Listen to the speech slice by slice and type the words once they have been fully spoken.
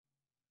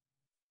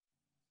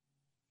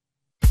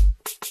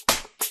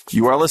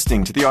You are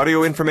listening to the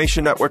Audio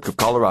Information Network of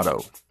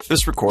Colorado.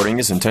 This recording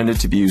is intended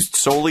to be used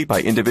solely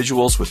by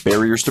individuals with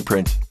barriers to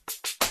print.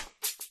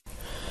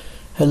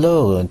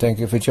 Hello, and thank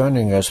you for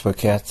joining us for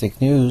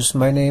Catholic News.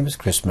 My name is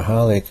Chris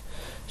Mahalik.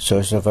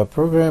 Source of our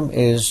program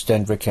is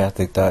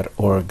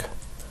denvercatholic.org.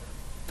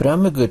 But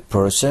I'm a good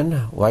person.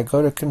 Why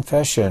go to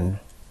confession?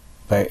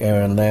 By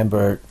Aaron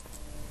Lambert.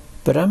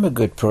 But I'm a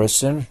good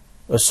person,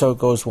 or so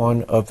goes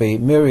one of a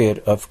myriad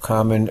of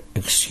common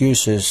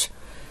excuses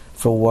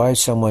for why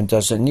someone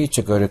doesn't need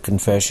to go to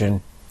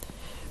confession.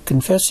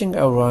 Confessing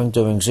our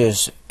wrongdoings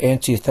is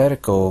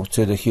antithetical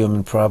to the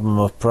human problem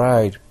of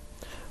pride.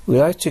 We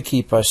like to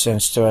keep our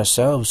sins to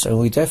ourselves, and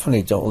we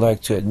definitely don't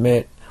like to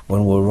admit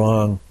when we're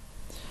wrong.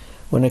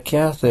 When a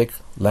Catholic,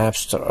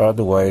 lapsed or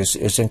otherwise,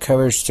 is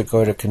encouraged to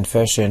go to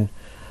confession,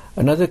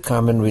 another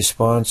common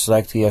response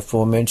like the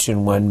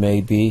aforementioned one may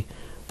be,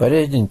 "But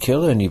I didn't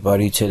kill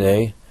anybody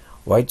today.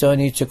 Why do I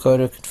need to go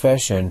to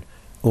confession?"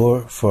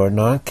 Or, for a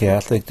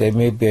non-Catholic, there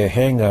may be a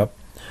hang-up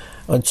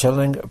on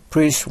telling a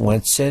priest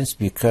one's sins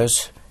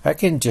because I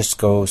can just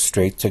go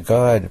straight to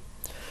God.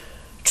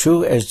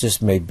 True as this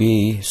may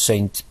be,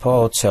 St.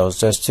 Paul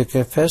tells us to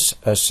confess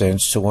our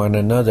sins to one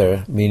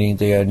another, meaning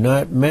they are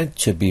not meant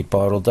to be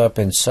bottled up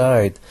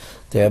inside,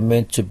 they are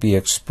meant to be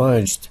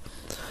expunged.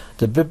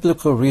 The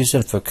biblical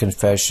reason for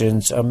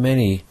confessions are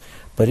many,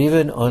 but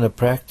even on a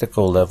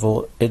practical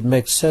level, it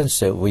makes sense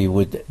that we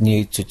would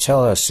need to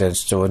tell our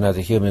sins to another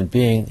human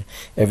being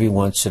every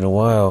once in a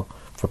while.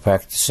 For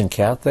practicing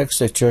Catholics,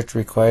 the Church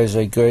requires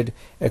a good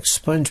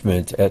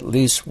expungement at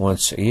least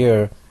once a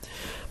year,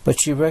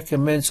 but she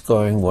recommends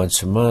going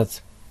once a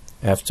month.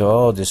 After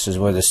all, this is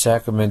where the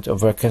sacrament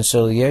of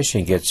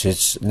reconciliation gets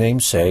its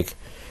namesake.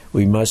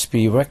 We must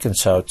be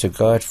reconciled to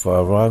God for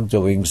our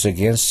wrongdoings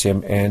against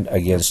Him and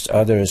against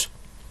others.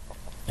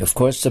 Of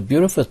course, the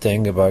beautiful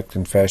thing about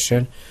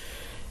confession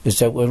is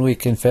that when we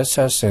confess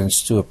our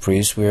sins to a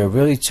priest, we are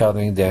really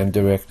telling them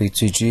directly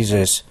to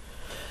Jesus.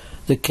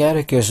 The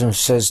Catechism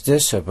says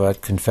this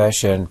about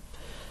confession: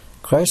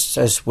 Christ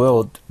has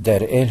willed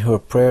that in her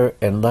prayer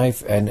and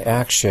life and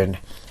action,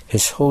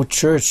 His whole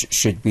Church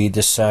should be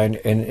the sign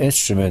and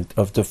instrument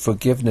of the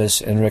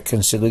forgiveness and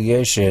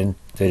reconciliation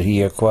that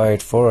He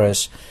acquired for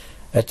us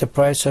at the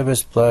price of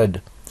His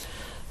blood.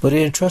 But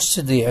He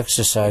entrusted the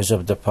exercise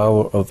of the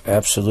power of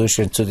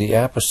absolution to the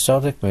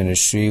apostolic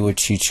ministry,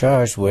 which He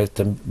charged with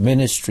the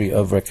ministry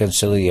of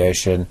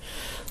reconciliation.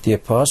 The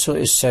apostle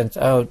is sent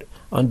out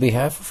on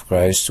behalf of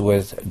Christ,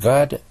 with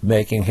God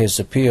making His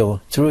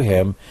appeal through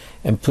him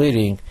and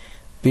pleading,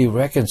 "Be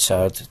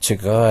reconciled to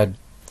God."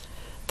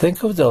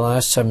 Think of the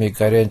last time you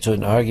got into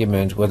an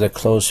argument with a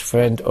close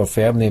friend or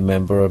family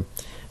member.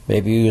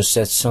 Maybe you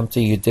said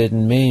something you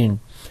didn't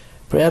mean.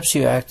 Perhaps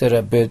you acted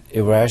a bit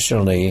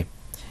irrationally.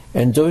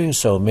 In doing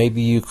so,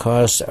 maybe you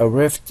caused a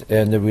rift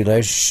in the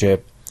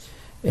relationship.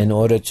 In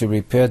order to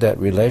repair that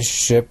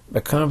relationship, a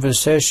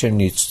conversation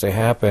needs to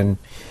happen.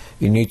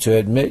 You need to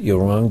admit your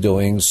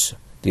wrongdoings.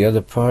 The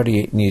other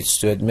party needs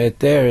to admit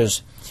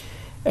theirs.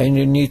 And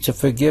you need to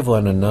forgive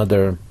one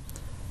another.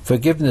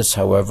 Forgiveness,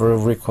 however,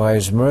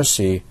 requires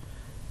mercy.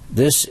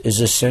 This is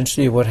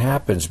essentially what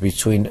happens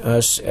between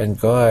us and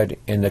God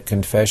in the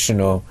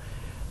confessional.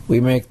 We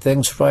make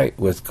things right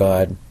with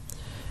God.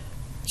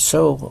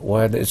 So,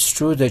 while it's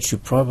true that you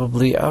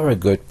probably are a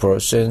good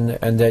person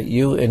and that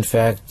you, in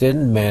fact,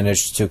 didn't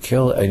manage to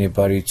kill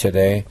anybody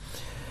today,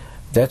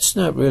 that's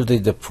not really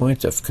the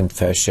point of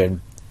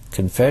confession.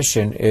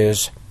 Confession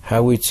is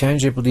how we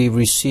tangibly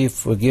receive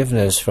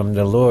forgiveness from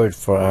the Lord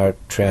for our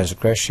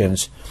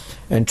transgressions.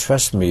 And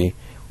trust me,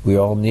 we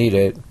all need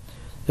it.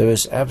 There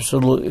is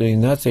absolutely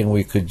nothing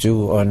we could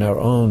do on our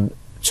own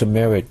to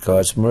merit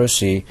God's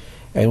mercy,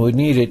 and we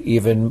need it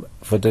even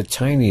for the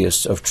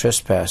tiniest of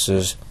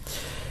trespasses.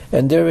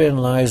 And therein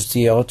lies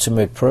the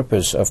ultimate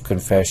purpose of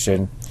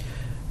confession.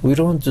 We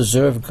don't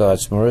deserve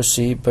God's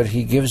mercy, but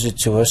He gives it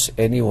to us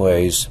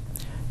anyways.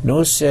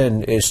 No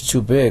sin is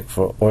too big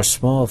or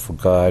small for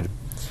God.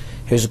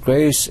 His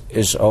grace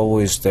is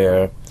always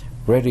there,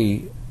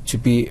 ready to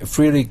be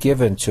freely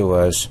given to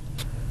us.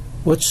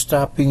 What's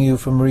stopping you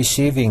from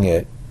receiving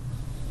it?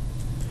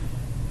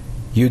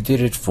 You Did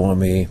It For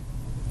Me,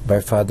 by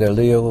Father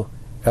Leo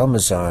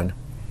Elmazan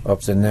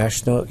of the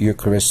National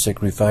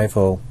Eucharistic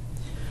Revival.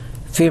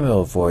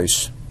 Female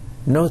voice: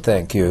 "No,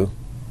 thank you."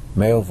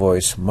 Male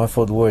voice: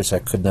 muffled words I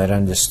could not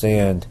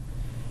understand.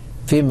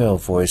 Female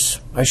voice: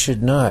 "I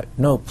should not.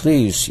 No,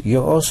 please,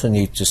 you also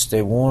need to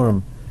stay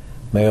warm."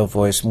 Male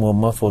voice: more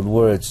muffled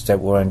words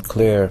that were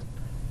unclear.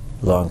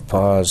 Long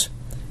pause.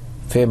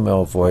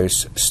 Female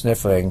voice,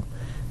 sniffling: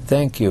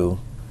 "Thank you.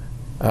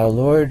 Our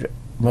Lord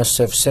must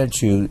have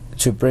sent you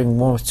to bring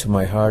warmth to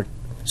my heart,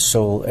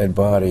 soul, and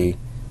body.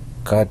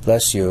 God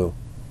bless you."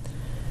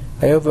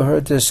 I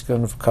overheard this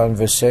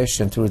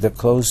conversation through the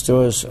closed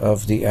doors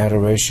of the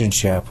Adoration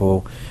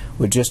Chapel,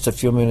 where just a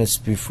few minutes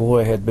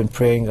before I had been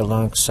praying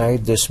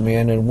alongside this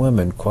man and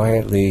woman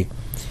quietly.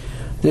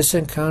 This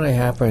encounter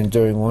happened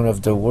during one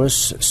of the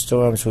worst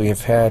storms we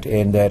have had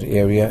in that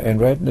area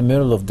and right in the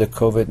middle of the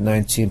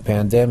COVID-19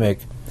 pandemic.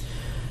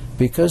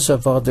 Because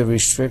of all the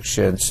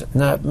restrictions,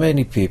 not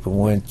many people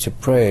went to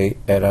pray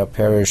at our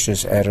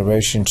parish's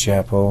Adoration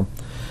Chapel.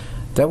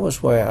 That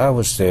was why I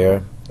was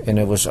there, and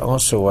it was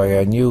also why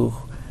I knew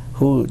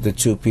who the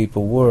two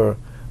people were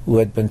who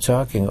had been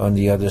talking on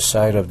the other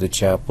side of the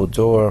chapel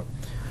door.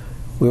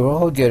 We were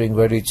all getting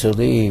ready to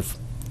leave.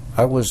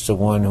 I was the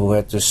one who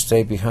had to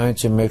stay behind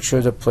to make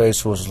sure the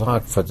place was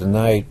locked for the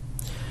night.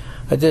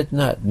 I did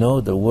not know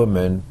the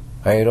woman.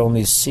 I had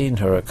only seen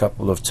her a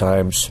couple of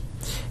times.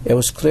 It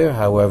was clear,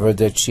 however,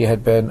 that she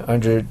had been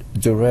under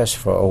duress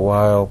for a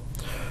while.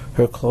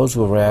 Her clothes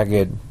were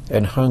ragged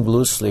and hung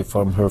loosely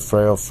from her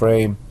frail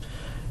frame.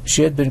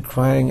 She had been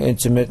crying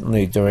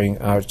intermittently during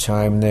our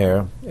time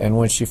there, and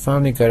when she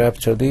finally got up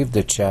to leave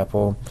the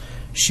chapel,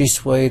 she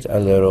swayed a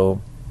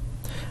little.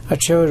 A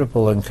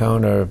charitable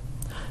encounter.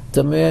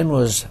 The man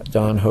was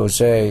Don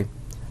Jose,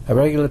 a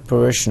regular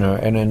parishioner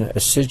and an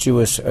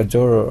assiduous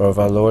adorer of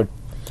our Lord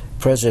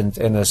present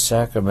in the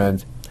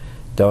sacrament.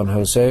 Don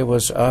Jose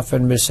was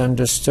often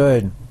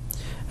misunderstood.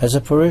 As a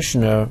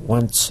parishioner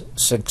once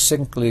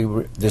succinctly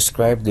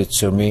described it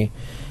to me,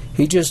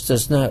 he just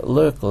does not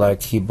look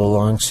like he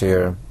belongs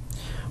here.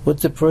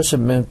 What the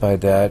person meant by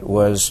that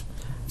was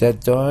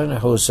that Don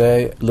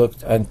Jose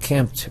looked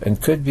unkempt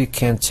and could be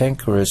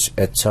cantankerous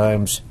at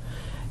times,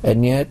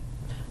 and yet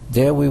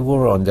there we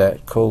were on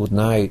that cold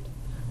night.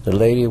 The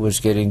lady was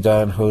getting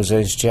Don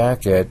Jose's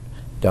jacket.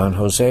 Don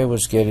Jose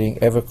was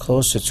getting ever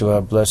closer to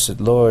our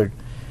blessed Lord,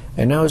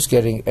 and I was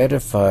getting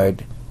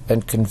edified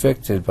and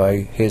convicted by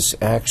his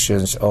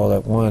actions all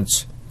at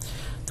once.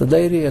 The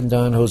lady and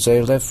Don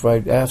Jose left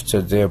right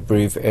after their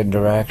brief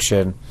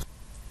interaction.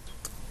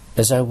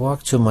 As I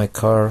walked to my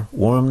car,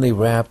 warmly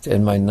wrapped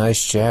in my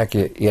nice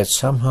jacket, yet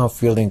somehow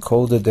feeling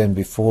colder than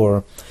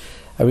before,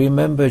 I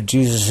remembered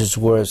Jesus'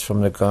 words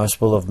from the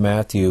Gospel of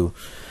Matthew,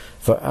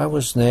 "For I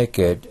was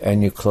naked,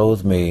 and you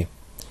clothed me."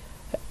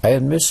 I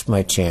had missed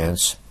my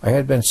chance. I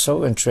had been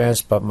so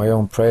entranced by my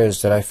own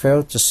prayers that I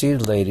failed to see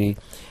the lady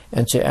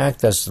and to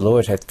act as the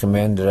Lord had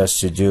commanded us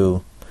to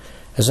do.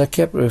 As I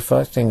kept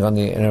reflecting on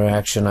the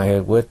interaction I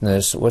had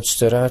witnessed, what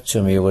stood out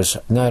to me was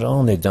not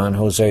only Don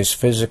Jose's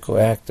physical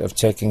act of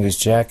taking his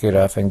jacket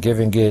off and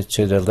giving it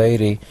to the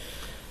lady,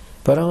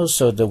 but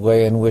also the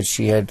way in which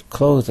he had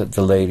clothed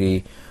the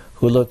lady,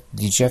 who looked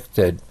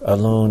dejected,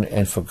 alone,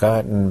 and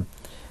forgotten,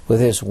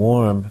 with his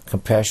warm,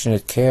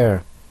 compassionate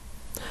care.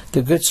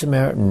 The Good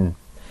Samaritan.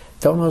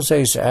 Don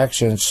Jose's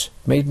actions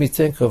made me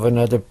think of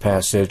another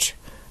passage,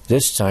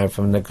 this time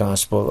from the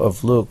Gospel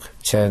of Luke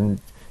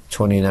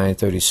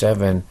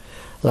 10:29-37.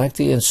 Like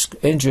the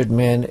injured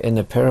man in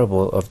the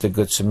parable of the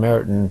Good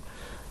Samaritan,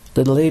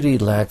 the lady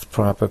lacked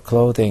proper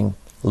clothing,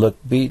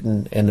 looked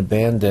beaten and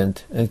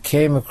abandoned, and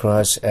came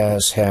across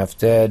as half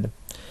dead.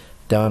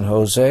 Don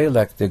Jose,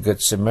 like the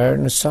Good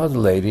Samaritan, saw the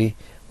lady,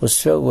 was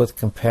filled with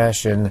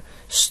compassion,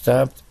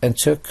 stopped, and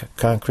took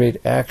concrete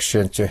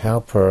action to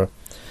help her.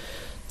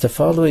 The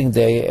following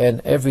day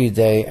and every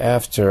day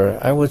after,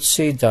 I would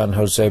see Don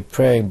Jose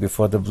praying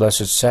before the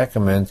Blessed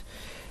Sacrament,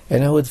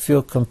 and I would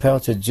feel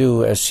compelled to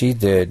do as he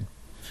did.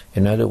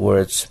 In other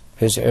words,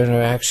 his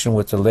interaction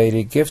with the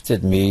lady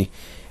gifted me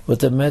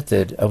with a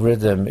method, a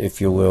rhythm,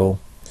 if you will.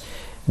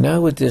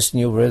 Now with this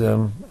new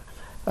rhythm,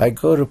 I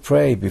go to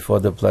pray before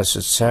the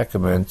Blessed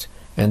Sacrament,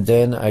 and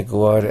then I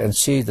go out and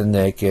see the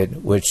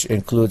naked, which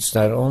includes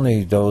not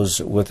only those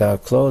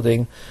without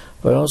clothing,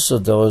 but also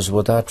those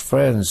without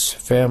friends,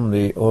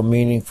 family, or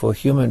meaningful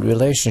human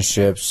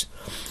relationships.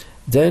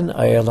 Then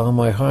I allow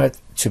my heart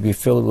to be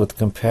filled with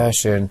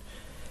compassion,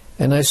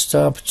 and I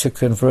stop to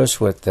converse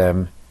with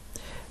them.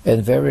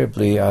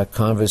 Invariably, our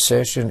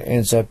conversation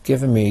ends up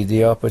giving me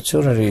the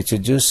opportunity to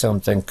do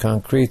something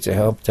concrete to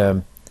help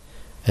them.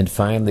 And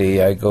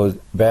finally, I go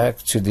back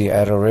to the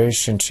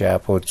Adoration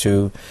Chapel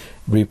to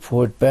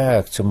report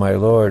back to my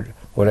Lord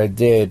what I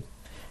did,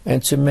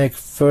 and to make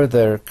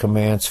further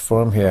commands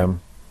from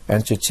Him,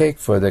 and to take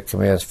further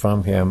commands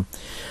from Him.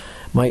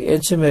 My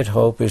intimate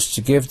hope is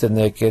to give the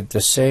naked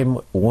the same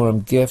warm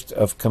gift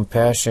of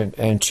compassion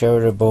and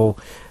charitable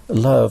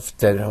love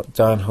that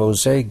Don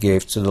Jose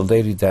gave to the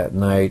lady that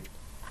night.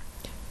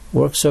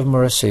 Works of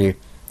mercy.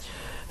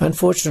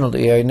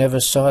 Unfortunately, I never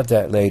saw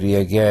that lady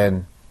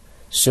again.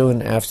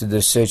 Soon after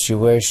the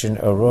situation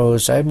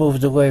arose, I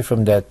moved away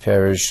from that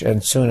parish,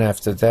 and soon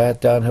after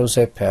that, Don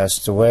Jose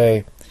passed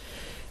away.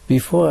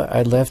 Before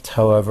I left,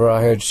 however,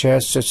 I had a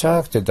chance to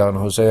talk to Don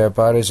Jose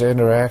about his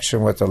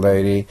interaction with the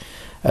lady,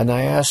 and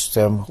I asked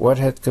him what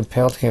had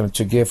compelled him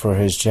to give her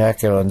his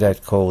jacket on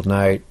that cold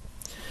night.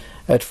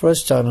 At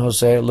first, Don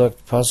Jose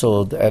looked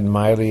puzzled and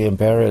mildly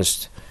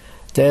embarrassed.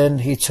 Then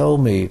he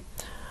told me,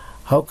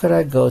 how could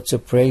I go to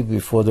pray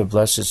before the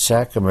Blessed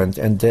Sacrament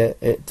and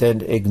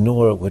then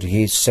ignore what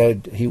he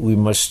said we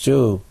must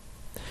do?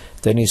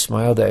 Then he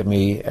smiled at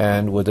me,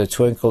 and with a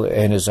twinkle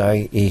in his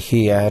eye,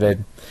 he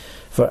added,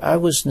 "For I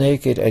was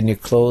naked, and you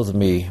clothed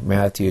me,"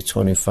 Matthew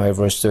 25,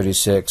 verse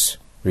 36.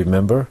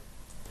 Remember?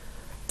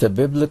 The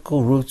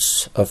Biblical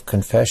Roots of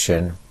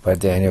Confession by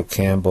Daniel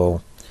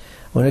Campbell.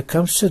 When it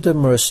comes to the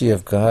mercy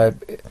of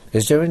God,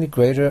 is there any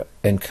greater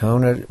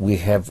encounter we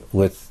have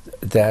with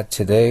that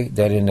today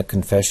than in the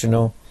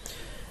confessional?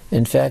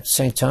 In fact,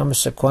 St.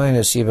 Thomas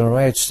Aquinas even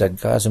writes that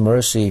God's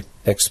mercy,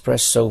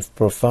 expressed so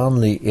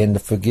profoundly in the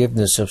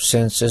forgiveness of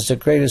sins, is the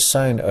greatest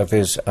sign of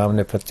His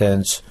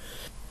omnipotence.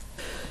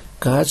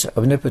 God's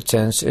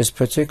omnipotence is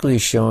particularly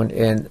shown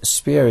in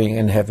sparing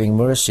and having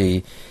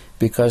mercy,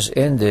 because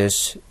in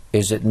this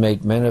is it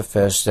made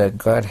manifest that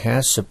God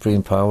has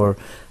supreme power,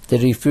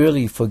 that He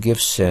freely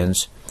forgives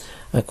sins.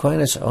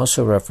 Aquinas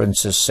also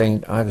references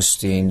St.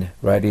 Augustine,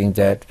 writing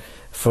that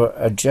for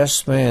a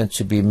just man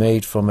to be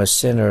made from a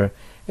sinner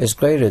is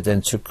greater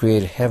than to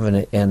create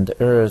heaven and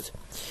earth.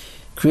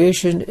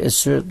 Creation is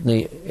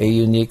certainly a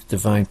unique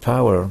divine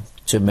power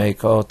to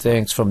make all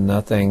things from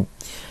nothing,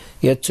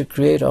 yet to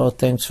create all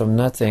things from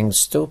nothing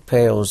still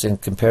pales in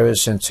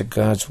comparison to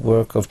God's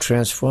work of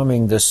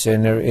transforming the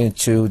sinner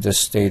into the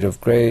state of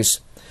grace.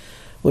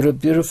 What a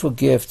beautiful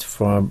gift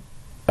from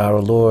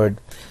our Lord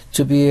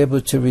to be able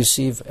to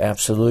receive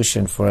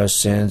absolution for our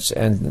sins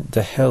and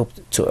the help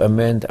to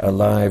amend our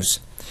lives.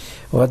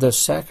 While the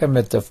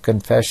sacrament of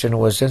confession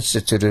was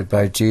instituted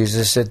by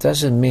Jesus, it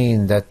doesn't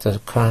mean that the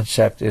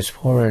concept is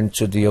foreign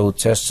to the Old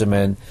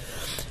Testament.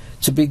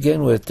 To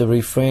begin with, the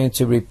refrain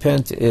to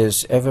repent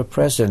is ever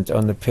present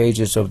on the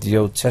pages of the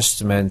Old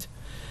Testament.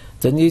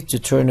 The need to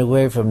turn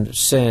away from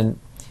sin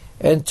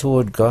and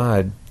toward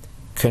God,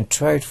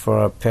 contrite for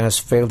our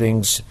past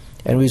failings,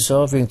 and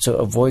resolving to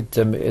avoid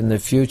them in the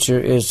future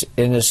is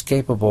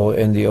inescapable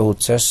in the Old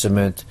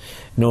Testament,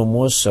 no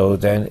more so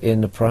than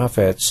in the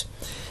prophets.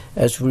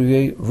 As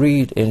we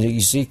read in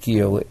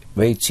Ezekiel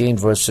 18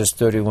 verses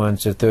 31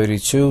 to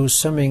 32,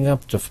 summing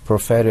up the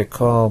prophetic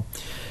call,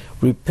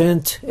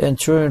 repent and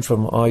turn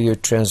from all your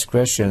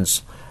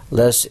transgressions,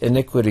 lest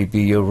iniquity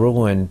be your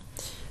ruin.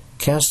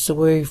 Cast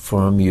away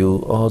from you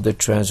all the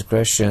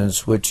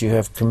transgressions which you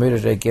have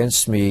committed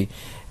against me,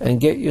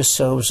 and get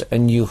yourselves a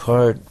new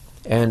heart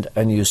and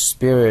a new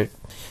spirit.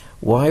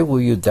 Why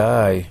will you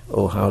die,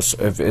 O house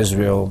of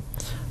Israel?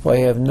 For I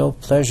have no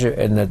pleasure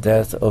in the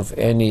death of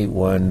any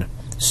one,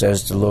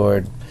 says the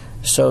Lord.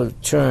 So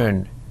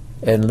turn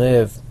and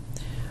live.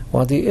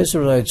 While the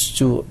Israelites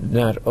do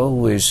not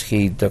always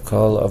heed the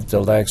call of the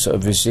likes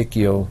of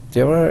Ezekiel,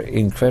 there are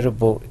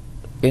incredible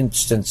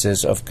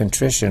instances of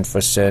contrition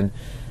for sin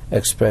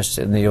expressed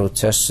in the Old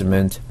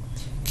Testament.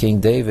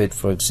 King David,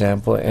 for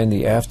example, in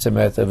the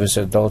aftermath of his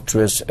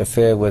adulterous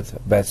affair with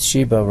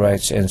Bathsheba,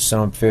 writes in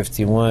Psalm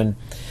 51,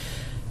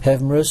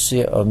 "Have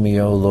mercy on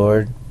me, O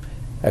Lord,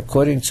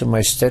 according to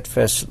my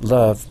steadfast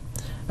love,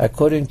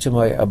 according to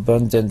my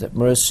abundant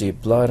mercy,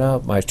 blot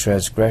out my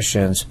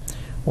transgressions.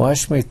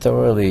 Wash me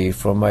thoroughly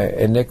from my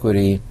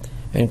iniquity,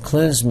 and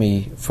cleanse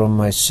me from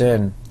my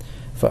sin.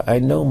 For I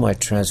know my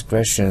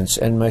transgressions,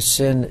 and my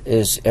sin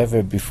is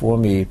ever before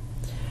me.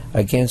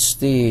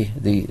 Against thee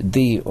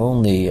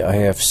only I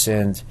have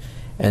sinned,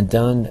 and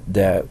done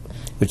that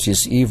which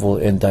is evil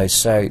in thy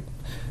sight,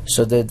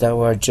 so that thou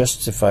art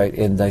justified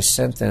in thy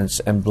sentence,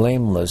 and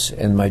blameless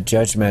in my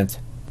judgment."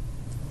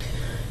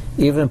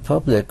 Even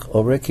public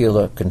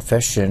auricular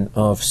confession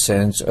of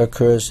sins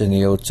occurs in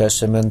the Old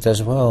Testament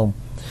as well.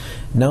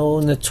 Now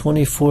on the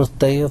 24th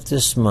day of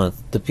this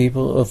month, the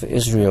people of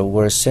Israel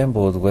were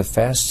assembled with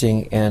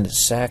fasting and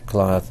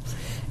sackcloth,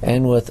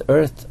 and with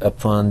earth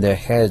upon their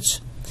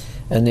heads.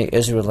 And the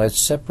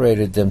Israelites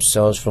separated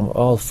themselves from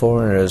all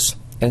foreigners,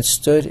 and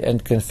stood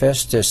and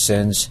confessed their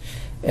sins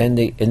and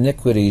the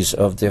iniquities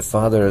of their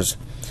fathers.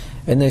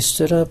 And they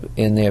stood up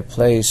in their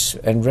place,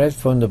 and read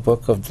from the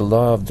book of the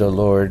law of the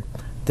Lord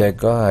their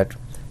God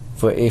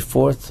for a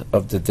fourth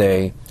of the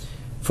day.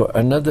 For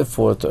another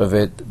fourth of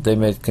it they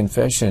made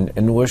confession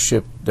and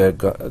worshipped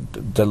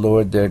the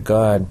Lord their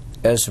God.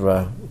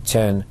 Ezra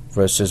 10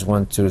 verses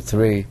 1 through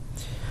 3.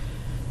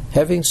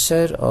 Having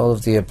said all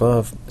of the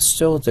above,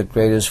 still the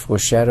greatest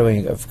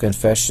foreshadowing of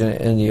confession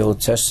in the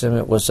Old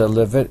Testament was the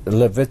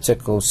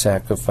Levitical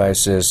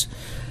sacrifices,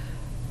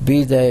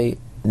 be they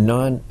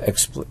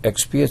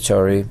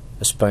non-expiatory,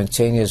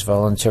 spontaneous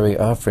voluntary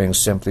offerings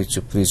simply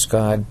to please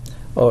God,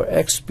 or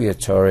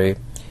expiatory,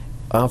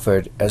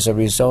 offered as a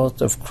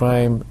result of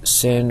crime,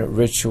 sin,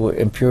 ritual,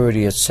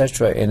 impurity,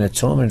 etc. in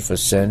atonement for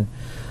sin.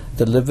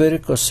 The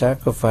Levitical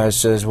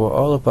sacrifices were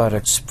all about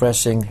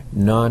expressing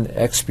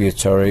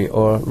non-expiatory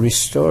or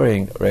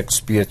restoring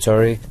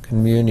expiatory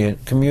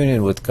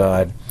communion with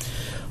God.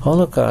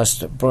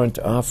 Holocaust burnt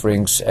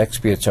offerings,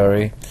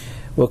 expiatory,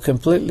 were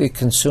completely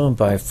consumed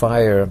by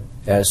fire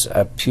as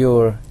a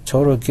pure,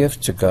 total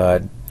gift to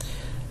God.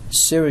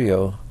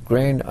 Cereal,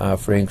 grain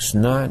offerings,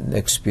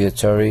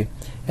 non-expiatory,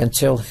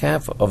 until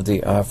half of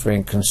the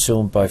offering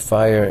consumed by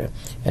fire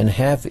and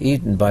half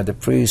eaten by the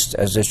priest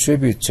as a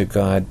tribute to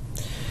God.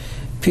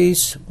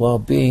 Peace,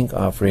 well-being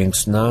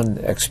offerings,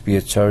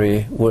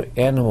 non-expiatory, were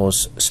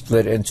animals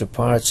split into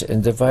parts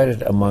and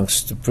divided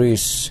amongst the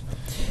priests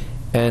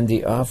and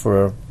the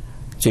offerer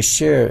to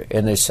share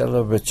in a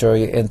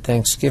celebratory and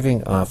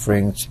thanksgiving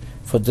offerings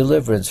for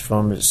deliverance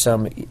from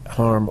some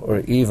harm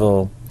or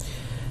evil.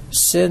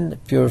 Sin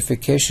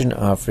purification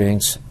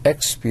offerings,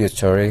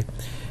 expiatory,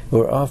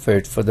 were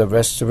offered for the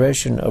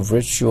restoration of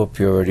ritual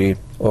purity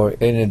or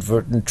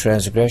inadvertent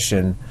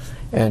transgression,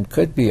 and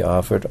could be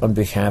offered on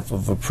behalf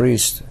of a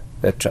priest,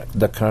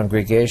 the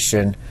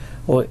congregation,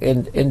 or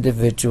an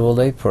individual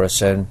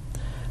layperson.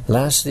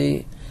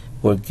 Lastly,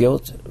 were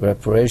guilt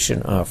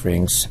reparation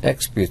offerings,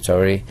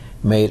 expiatory,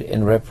 made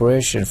in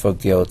reparation for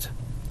guilt,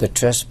 the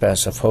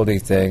trespass of holy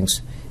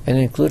things, and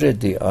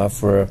included the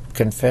offerer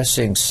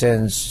confessing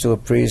sins to a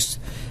priest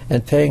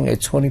and paying a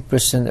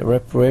 20%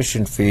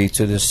 reparation fee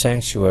to the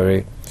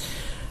sanctuary.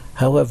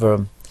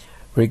 However,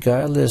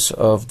 regardless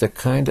of the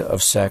kind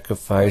of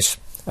sacrifice,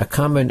 a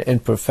common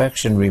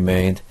imperfection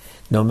remained.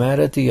 No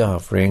matter the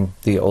offering,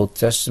 the Old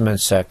Testament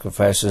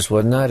sacrifices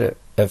were not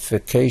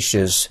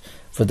efficacious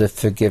for the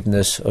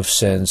forgiveness of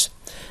sins.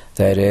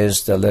 That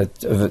is, the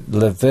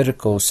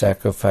Levitical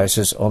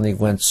sacrifices only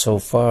went so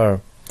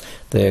far.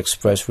 They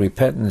expressed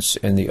repentance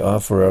in the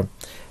offerer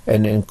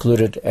and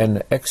included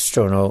an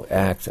external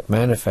act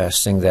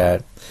manifesting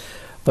that.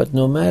 But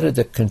no matter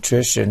the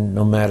contrition,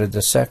 no matter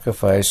the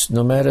sacrifice,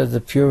 no matter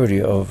the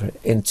purity of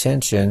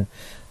intention,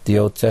 the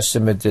Old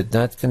Testament did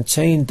not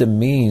contain the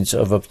means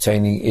of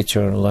obtaining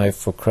eternal life,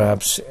 for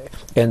crops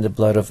and the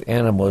blood of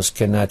animals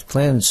cannot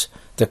cleanse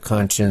the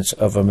conscience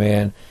of a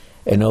man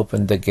and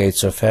open the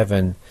gates of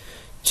heaven.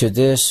 To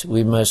this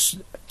we must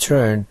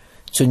turn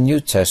to New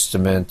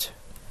Testament.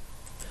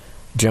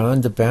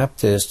 John the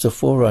Baptist, the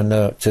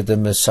forerunner to the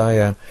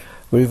Messiah,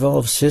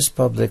 revolves his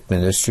public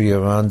ministry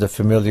around the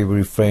familiar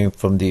refrain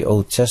from the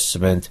Old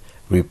Testament,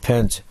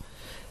 repent.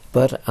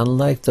 But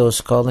unlike those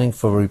calling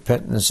for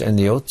repentance in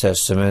the Old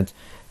Testament,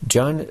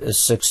 John is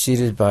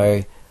succeeded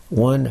by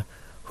one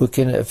who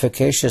can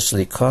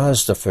efficaciously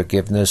cause the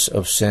forgiveness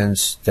of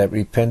sins that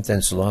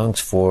repentance longs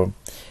for.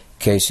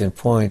 Case in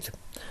point,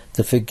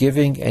 the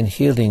forgiving and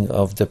healing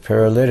of the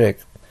paralytic.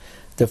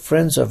 The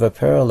friends of a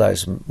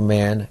paralyzed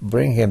man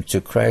bring him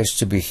to Christ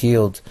to be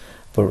healed,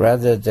 but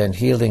rather than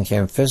healing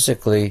him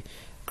physically,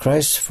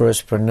 Christ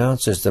first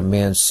pronounces the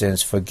man's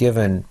sins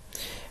forgiven.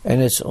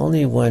 And it's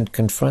only when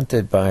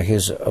confronted by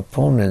his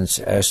opponents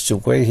as to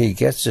where he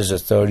gets his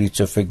authority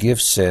to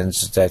forgive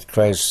sins that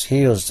Christ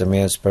heals the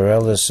man's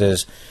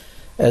paralysis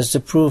as the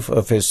proof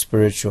of his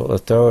spiritual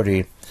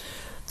authority.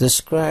 The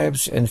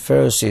scribes and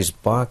Pharisees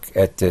balk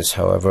at this,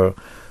 however.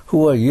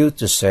 Who are you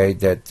to say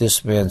that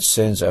this man's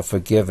sins are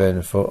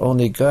forgiven, for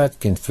only God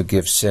can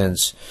forgive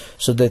sins?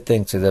 So they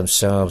think to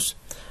themselves,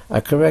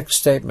 a correct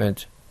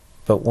statement,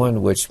 but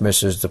one which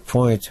misses the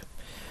point.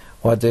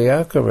 While they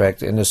are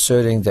correct in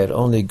asserting that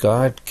only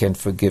God can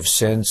forgive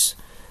sins,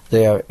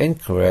 they are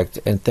incorrect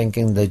in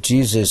thinking that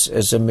Jesus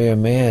is a mere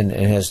man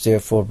and has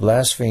therefore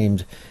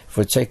blasphemed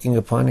for taking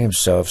upon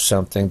himself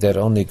something that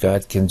only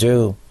God can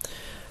do.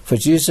 For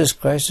Jesus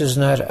Christ is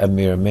not a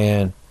mere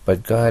man,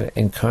 but God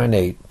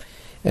incarnate.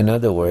 In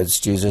other words,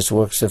 Jesus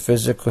works a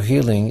physical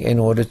healing in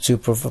order to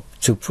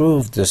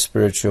prove the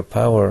spiritual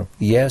power.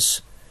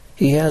 Yes,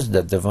 he has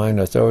the divine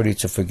authority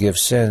to forgive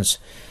sins,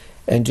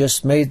 and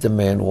just made the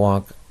man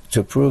walk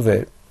to prove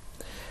it.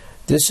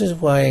 This is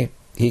why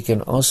he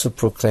can also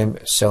proclaim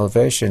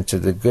salvation to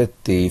the good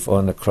thief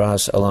on the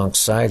cross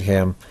alongside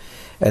him,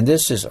 and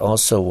this is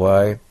also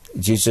why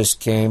Jesus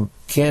can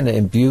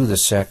imbue the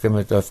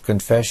sacrament of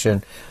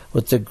confession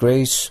with the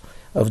grace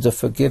of the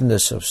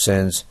forgiveness of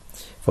sins.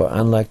 For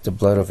unlike the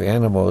blood of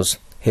animals,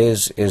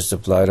 his is the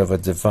blood of a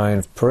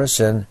divine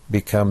person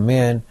become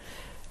man,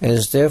 and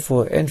is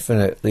therefore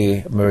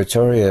infinitely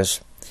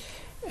meritorious.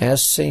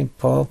 As St.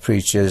 Paul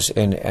preaches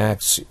in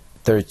Acts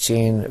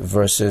 13,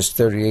 verses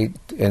 38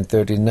 and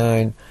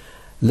 39,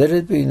 let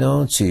it be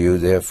known to you,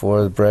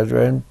 therefore,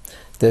 brethren,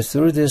 that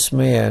through this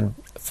man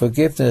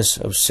forgiveness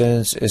of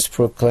sins is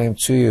proclaimed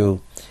to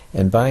you,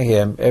 and by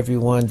him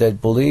everyone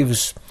that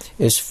believes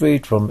is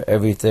freed from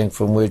everything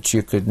from which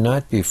you could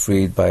not be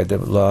freed by the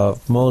law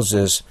of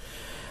Moses.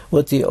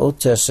 What the Old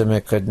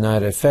Testament could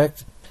not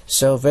effect,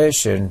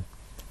 salvation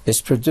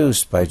is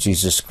produced by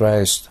Jesus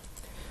Christ.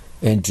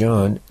 In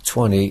John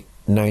 20,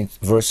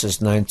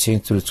 verses 19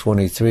 through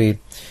 23,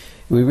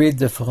 we read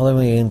the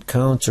following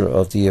encounter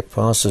of the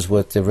apostles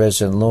with the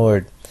risen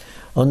Lord.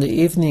 On the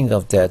evening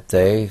of that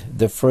day,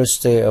 the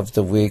first day of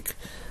the week,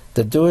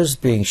 the doors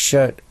being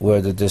shut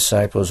where the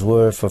disciples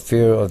were for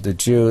fear of the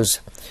Jews,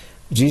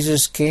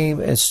 Jesus came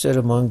and stood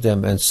among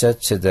them and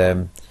said to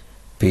them,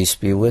 Peace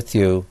be with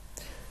you.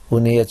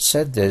 When he had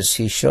said this,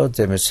 he showed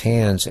them his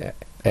hands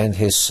and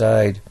his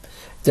side.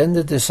 Then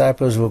the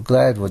disciples were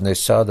glad when they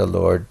saw the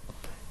Lord.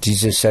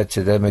 Jesus said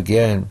to them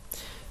again,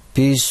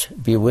 Peace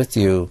be with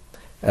you.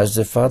 As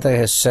the Father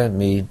has sent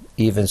me,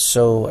 even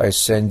so I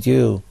send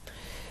you.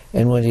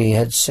 And when he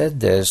had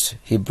said this,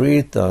 he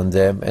breathed on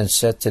them and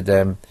said to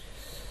them,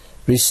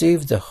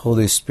 Receive the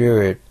Holy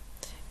Spirit.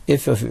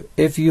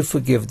 If you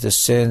forgive the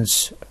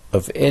sins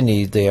of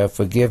any, they are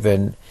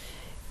forgiven.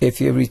 If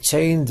you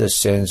retain the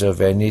sins of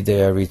any,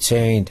 they are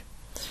retained.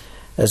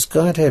 As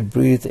God had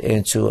breathed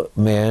into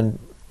man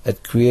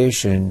at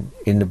creation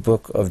in the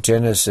book of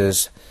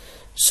Genesis,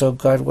 so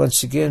God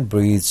once again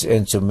breathes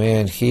into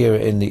man here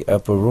in the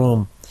upper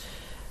room.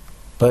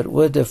 But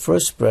with the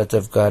first breath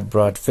of God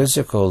brought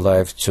physical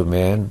life to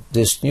man,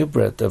 this new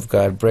breath of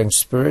God brings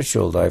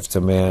spiritual life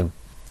to man.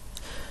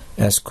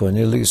 As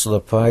Cornelius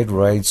Lapide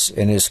writes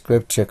in his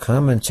scripture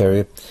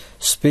commentary,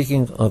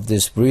 speaking of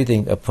this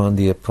breathing upon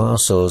the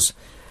apostles,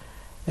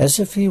 as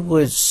if he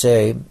would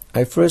say,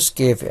 I first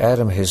gave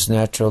Adam his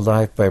natural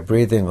life by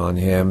breathing on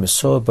him,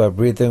 so by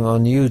breathing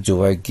on you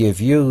do I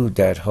give you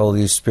that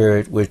Holy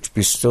Spirit which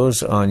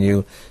bestows on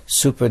you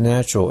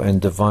supernatural and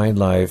divine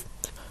life.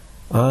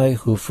 I,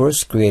 who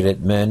first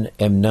created men,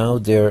 am now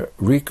their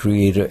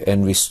recreator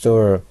and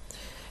restorer.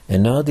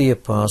 And now the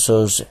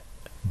apostles,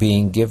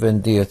 being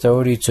given the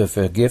authority to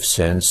forgive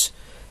sins,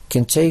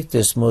 can take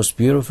this most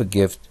beautiful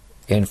gift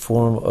in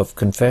form of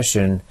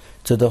confession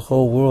to the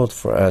whole world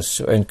for us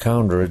to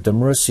encounter the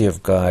mercy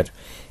of God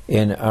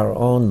in our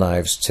own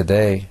lives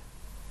today.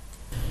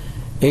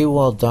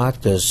 AWOL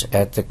Doctors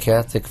at the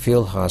Catholic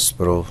Field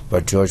Hospital by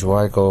George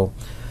Weigel.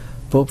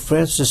 Pope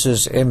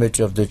Francis's image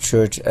of the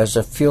Church as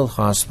a field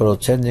hospital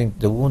tending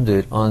the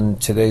wounded on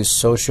today's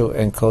social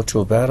and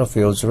cultural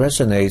battlefields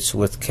resonates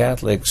with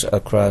Catholics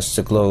across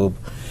the globe.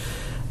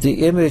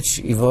 The image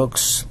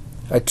evokes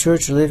a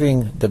church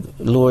living the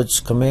Lord's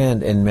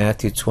command in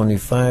Matthew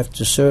 25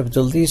 to serve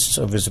the least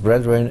of his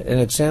brethren, and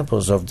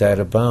examples of that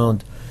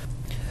abound.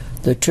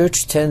 The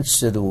church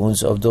tends to the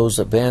wounds of those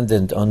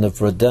abandoned on the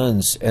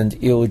Verduns and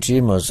Iwo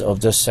Jimas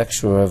of the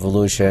sexual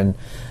revolution.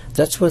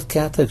 That's what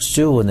Catholics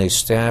do when they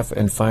staff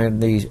and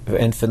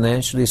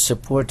financially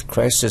support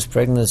crisis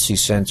pregnancy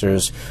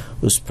centers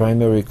whose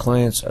primary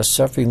clients are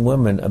suffering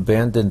women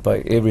abandoned by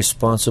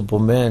irresponsible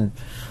men.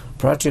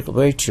 Project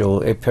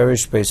Rachel, a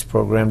parish-based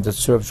program that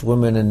serves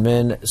women and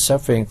men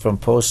suffering from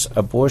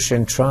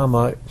post-abortion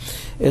trauma,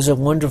 is a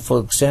wonderful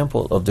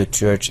example of the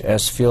Church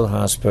as field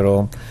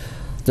hospital.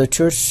 The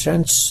Church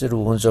tends to the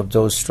wounds of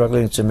those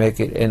struggling to make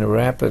it in a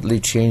rapidly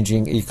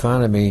changing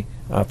economy,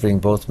 offering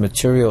both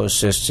material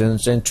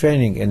assistance and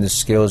training in the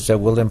skills that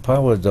will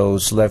empower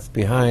those left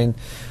behind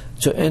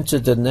to enter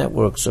the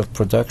networks of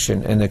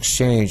production and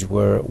exchange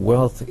where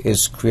wealth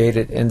is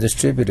created and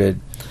distributed.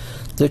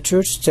 The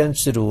Church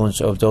tends to the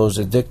wounds of those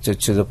addicted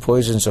to the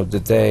poisons of the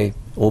day,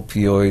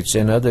 opioids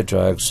and other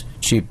drugs,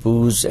 cheap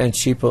booze and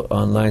cheaper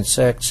online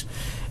sex,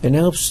 and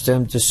helps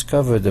them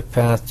discover the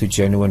path to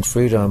genuine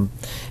freedom.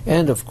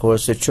 And, of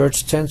course, the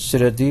Church tends to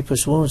the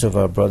deepest wounds of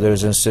our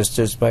brothers and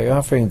sisters by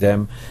offering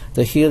them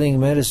the healing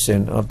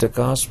medicine of the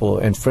gospel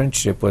and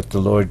friendship with the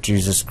Lord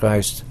Jesus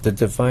Christ, the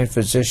divine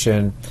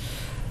physician.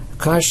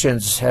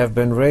 Cautions have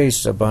been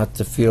raised about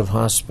the field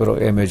hospital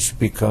image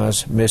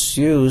because,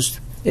 misused,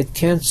 it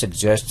can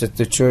suggest that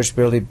the Church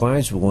merely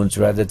binds wounds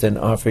rather than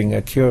offering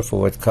a cure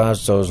for what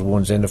caused those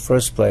wounds in the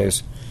first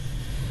place.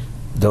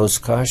 Those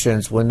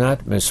cautions were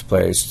not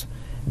misplaced.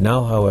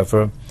 Now,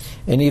 however,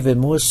 an even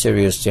more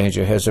serious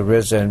danger has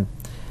arisen.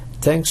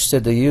 Thanks to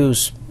the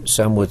use,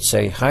 some would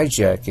say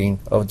hijacking,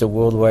 of the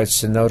worldwide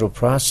synodal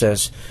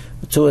process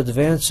to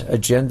advance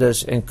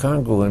agendas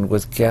incongruent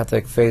with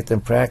Catholic faith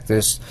and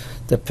practice,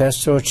 the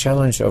pastoral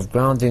challenge of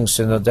grounding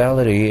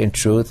synodality in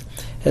truth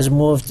has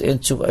moved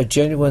into a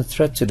genuine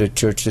threat to the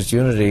Church's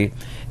unity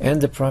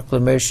and the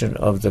proclamation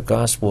of the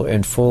gospel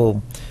in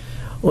full.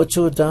 Or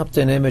to adopt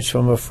an image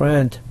from a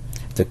friend,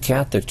 the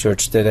Catholic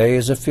Church today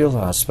is a field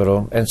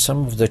hospital, and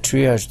some of the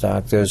triage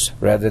doctors,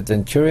 rather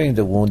than curing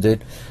the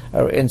wounded,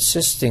 are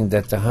insisting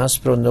that the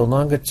hospital no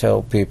longer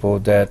tell people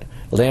that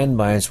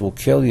landmines will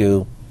kill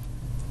you.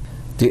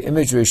 The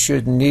imagery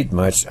shouldn't need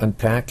much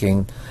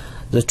unpacking.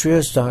 The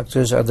triage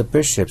doctors are the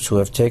bishops who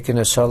have taken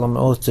a solemn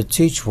oath to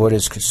teach what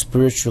is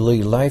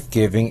spiritually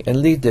life-giving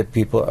and lead their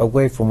people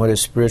away from what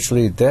is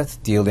spiritually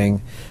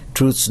death-dealing,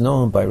 truths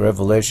known by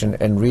revelation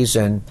and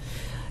reason.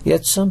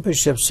 Yet some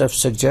bishops have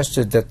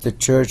suggested that the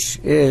Church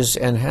is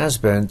and has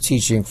been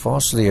teaching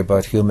falsely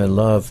about human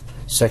love,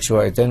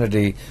 sexual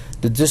identity,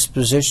 the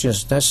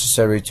dispositions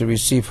necessary to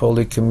receive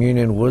Holy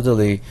Communion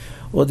worthily,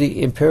 or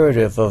the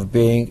imperative of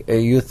being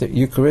a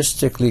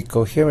Eucharistically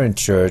coherent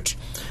Church,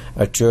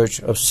 a Church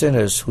of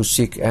sinners who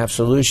seek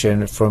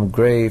absolution from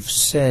grave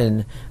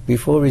sin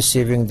before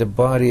receiving the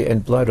body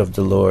and blood of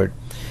the Lord.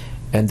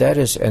 And that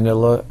is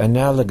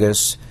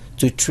analogous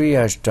to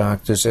triage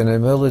doctors in a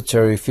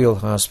military field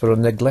hospital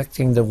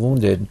neglecting the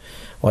wounded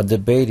while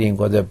debating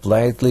whether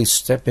blindly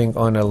stepping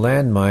on a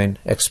landmine,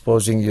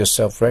 exposing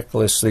yourself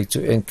recklessly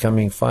to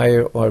incoming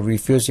fire, or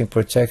refusing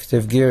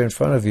protective gear in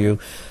front of you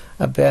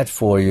are bad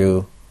for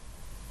you.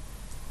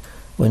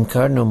 When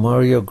Cardinal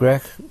Mario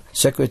Grech,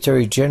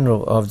 Secretary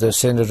General of the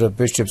Synod of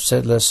Bishops,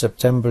 said last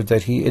September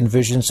that he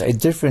envisions a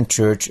different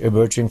Church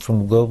emerging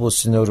from global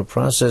synodal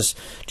process,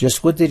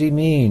 just what did he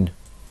mean?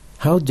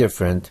 How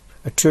different?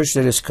 A Church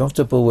that is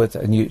comfortable with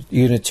a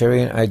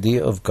Unitarian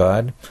idea of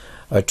God?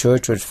 A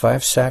Church with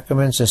 5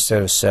 sacraments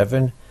instead of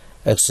 7?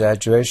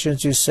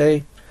 Exaggerations, you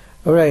say?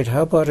 All right,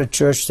 how about a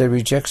Church that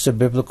rejects the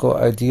biblical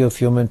idea of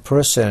human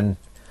person?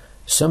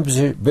 Some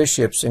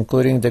bishops,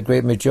 including the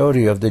great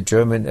majority of the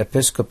German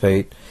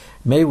episcopate,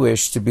 may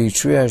wish to be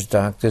triage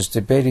doctors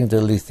debating the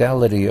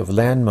lethality of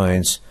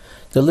landmines.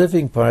 The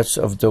living parts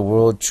of the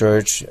World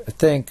Church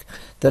think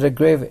that a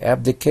grave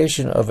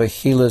abdication of a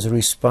healer's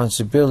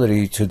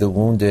responsibility to the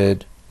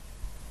wounded.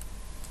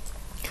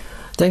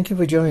 Thank you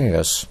for joining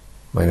us.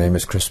 My name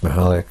is Chris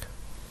Mahalik.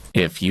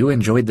 If you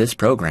enjoyed this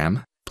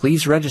program,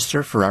 please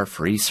register for our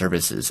free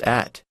services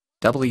at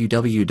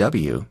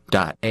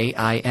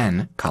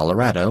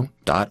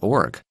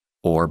www.aincolorado.org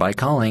or by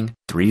calling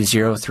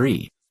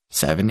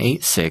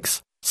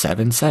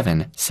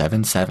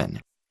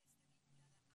 303-786-7777.